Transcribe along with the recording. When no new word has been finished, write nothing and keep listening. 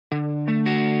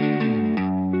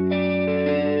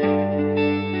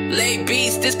Lay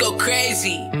beats, this go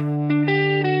crazy.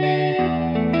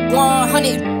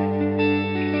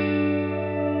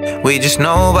 100. We just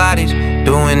nobodies,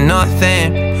 doing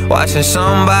nothing, watching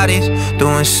somebody's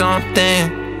doing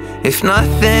something. If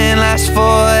nothing lasts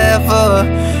forever,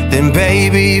 then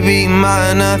baby be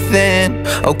my nothing.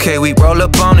 Okay, we roll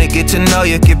up on it, get to know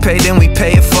you, get paid, then we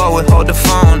pay it forward. Hold the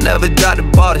phone, never drop the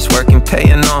ball, this working,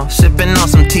 paying off. Sipping on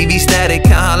some TV static,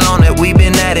 count how long that we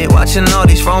been at it. Watching all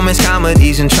these romance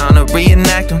comedies and trying to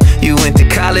reenact them. You went to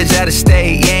college out of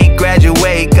state, you ain't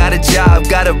graduate. Got a job,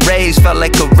 got a raise, felt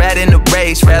like a rat in the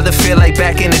race. Rather feel like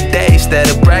back in the day, instead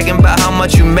of bragging about how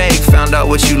much you make. Found out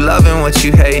what you love and what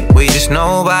you hate. We just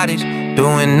nobodies,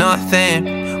 doing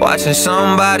nothing, watching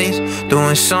somebody's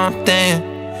doing something.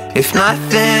 If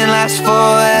nothing lasts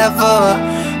forever,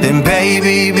 then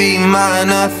baby be my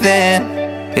nothing.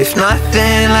 If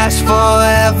nothing lasts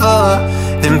forever,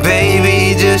 then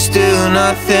baby just do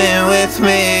nothing with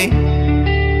me.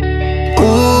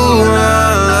 Ooh,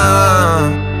 nah, nah.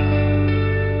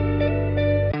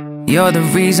 You're the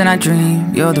reason I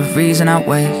dream, you're the reason I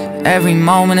wake. Every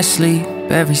moment of sleep,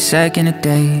 every second of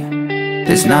day.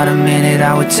 There's not a minute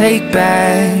I would take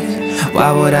back.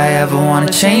 Why would I ever wanna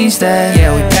change that?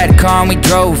 Yeah, we packed the car and we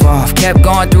drove off. Kept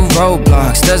going through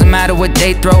roadblocks. Doesn't matter what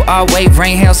they throw our way,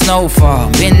 rain, hail, snowfall.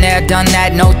 Been there, done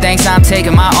that, no thanks, I'm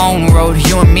taking my own road.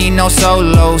 You and me, no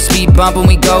solo. Speed bump and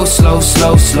we go slow,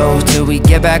 slow, slow, till we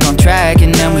get back on track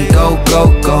and then we go, go,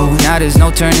 go. Now there's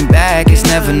no turning back, it's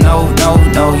never no, no,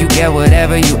 no. You get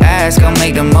whatever you ask, I'll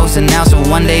make the most of now, so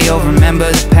one day you'll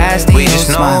remember the past. We just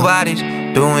nobodies,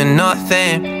 doing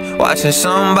nothing, watching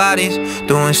somebody's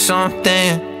doing something.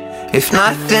 If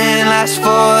nothing lasts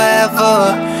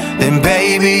forever, then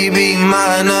baby be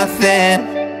my nothing.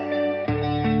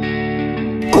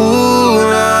 Ooh,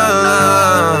 nah,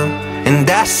 nah. And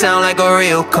that sound like a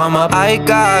real come up. I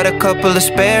got a couple of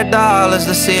spare dollars,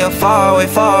 let's see how far away,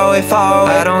 far away, far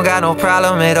away. I don't got no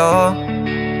problem at all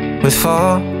with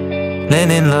falling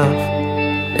in love.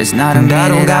 It's not a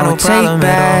minute I would take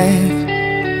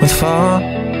back with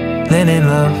falling in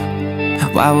love.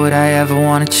 Why would I ever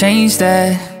wanna change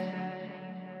that?